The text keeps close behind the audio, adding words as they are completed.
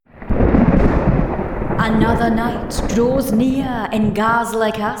Another night draws near in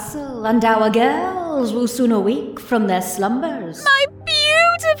Garsler Castle, and our girls will soon awake from their slumbers. My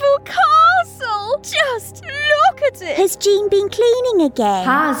beautiful castle! Just look at it! Has Jean been cleaning again?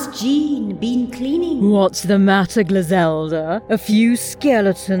 Has Jean been cleaning? What's the matter, Griselda? A few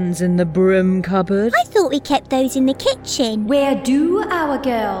skeletons in the broom cupboard? I thought we kept those in the kitchen. Where do our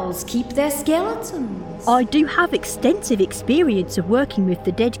girls keep their skeletons? I do have extensive experience of working with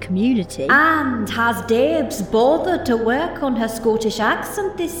the dead community. And has Debs bothered to work on her Scottish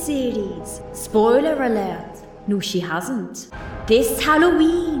accent this series? Spoiler alert, no she hasn't. This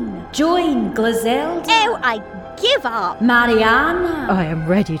Halloween, join Griselda. Oh, I give up. Mariana. I am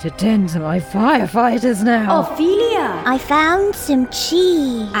ready to tend to my firefighters now. Ophelia. I found some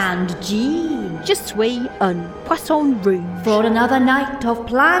cheese. And Jean. Je suis un poisson rouge. For another night of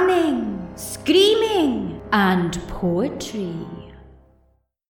planning, screaming, and poetry.